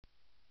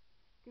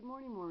Good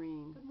morning,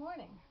 Maureen. Good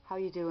morning. How are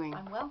you doing?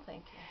 I'm well,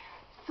 thank you.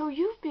 So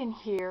you've been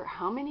here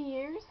how many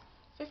years?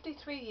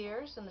 53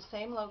 years in the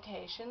same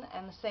location,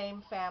 and the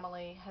same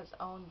family has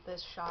owned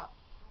this shop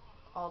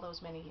all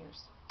those many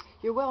years.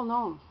 You're well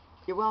known.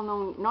 You're well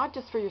known not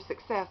just for your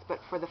success, but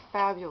for the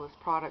fabulous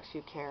products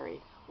you carry.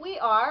 We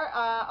are.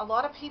 A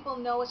lot of people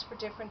know us for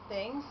different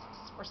things.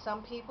 For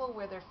some people,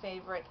 we're their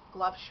favorite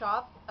glove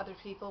shop. Other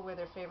people, we're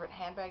their favorite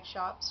handbag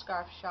shop,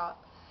 scarf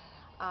shop.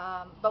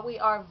 But we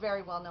are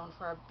very well known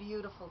for our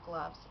beautiful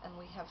gloves, and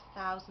we have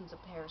thousands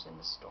of pairs in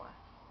the store.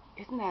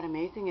 Isn't that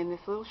amazing? In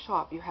this little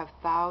shop, you have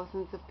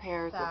thousands of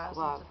pairs of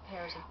gloves. Thousands of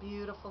pairs of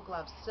beautiful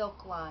gloves,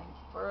 silk lined,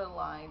 fur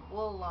lined,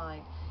 wool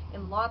lined,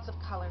 in lots of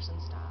colors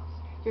and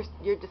styles.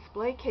 Your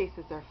display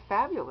cases are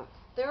fabulous.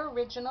 They're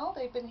original.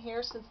 They've been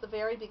here since the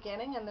very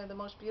beginning, and they're the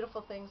most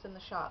beautiful things in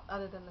the shop,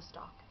 other than the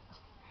stock.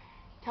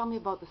 Tell me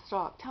about the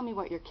stock. Tell me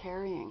what you're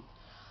carrying.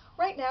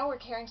 Right now we're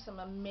carrying some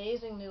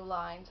amazing new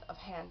lines of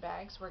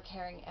handbags. We're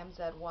carrying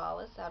MZ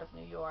Wallace out of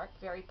New York,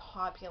 very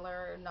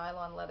popular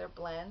nylon leather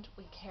blend.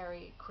 We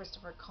carry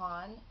Christopher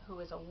Kahn, who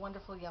is a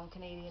wonderful young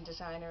Canadian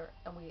designer,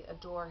 and we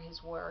adore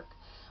his work.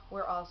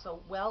 We're also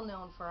well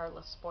known for our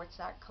Le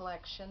Sportsac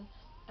collection,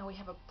 and we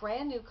have a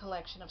brand new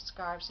collection of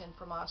scarves in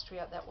from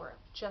Austria that we're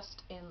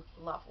just in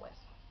love with.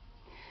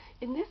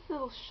 In this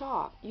little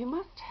shop, you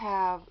must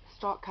have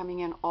stock coming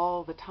in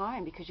all the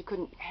time because you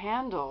couldn't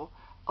handle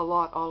a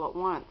lot all at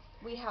once.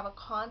 We have a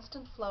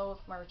constant flow of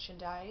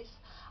merchandise.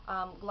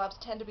 Gloves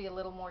tend to be a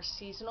little more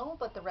seasonal,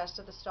 but the rest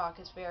of the stock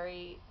is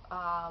very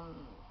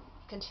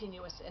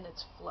continuous in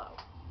its flow.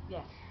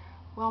 Yes.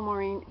 Well,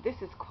 Maureen, this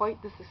is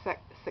quite the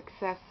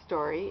success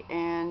story,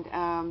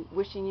 and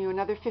wishing you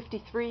another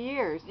 53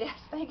 years. Yes,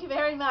 thank you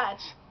very much.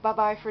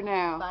 Bye-bye for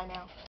now. Bye now.